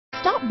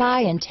Stop by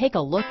and take a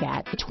look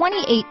at the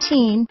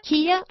 2018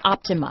 Kia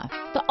Optima.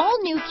 The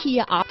all-new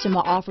Kia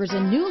Optima offers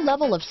a new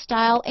level of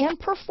style and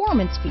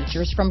performance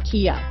features from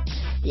Kia.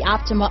 The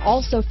Optima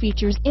also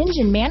features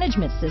engine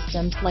management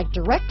systems like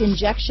direct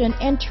injection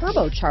and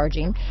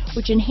turbocharging,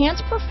 which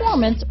enhance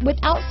performance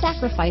without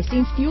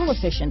sacrificing fuel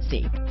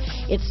efficiency.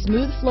 Its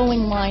smooth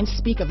flowing lines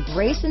speak of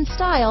grace and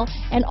style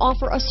and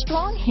offer a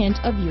strong hint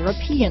of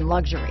European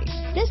luxury.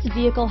 This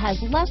vehicle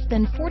has less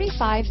than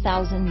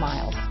 45,000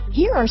 miles.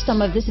 Here are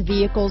some of this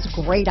vehicle's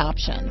great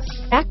options: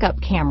 backup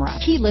camera,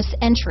 keyless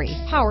entry,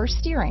 power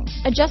steering,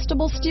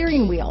 adjustable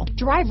steering wheel,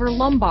 driver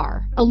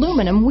lumbar,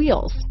 aluminum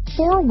wheels,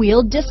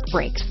 four-wheel disc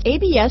brakes,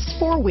 ABS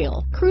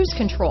four-wheel, cruise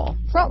control,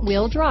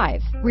 front-wheel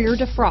drive, rear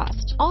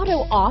defrost,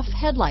 auto-off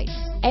headlights,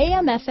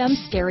 AM/FM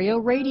stereo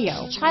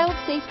radio, child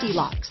safety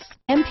locks,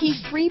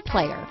 MP3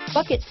 player,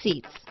 bucket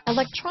seats,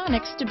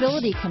 electronic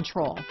stability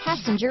control,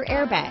 passenger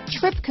airbag,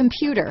 trip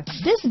computer.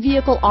 This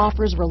vehicle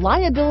offers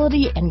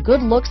reliability and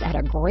good looks at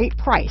a great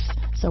price.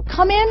 So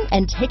come in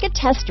and take a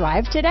test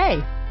drive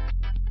today.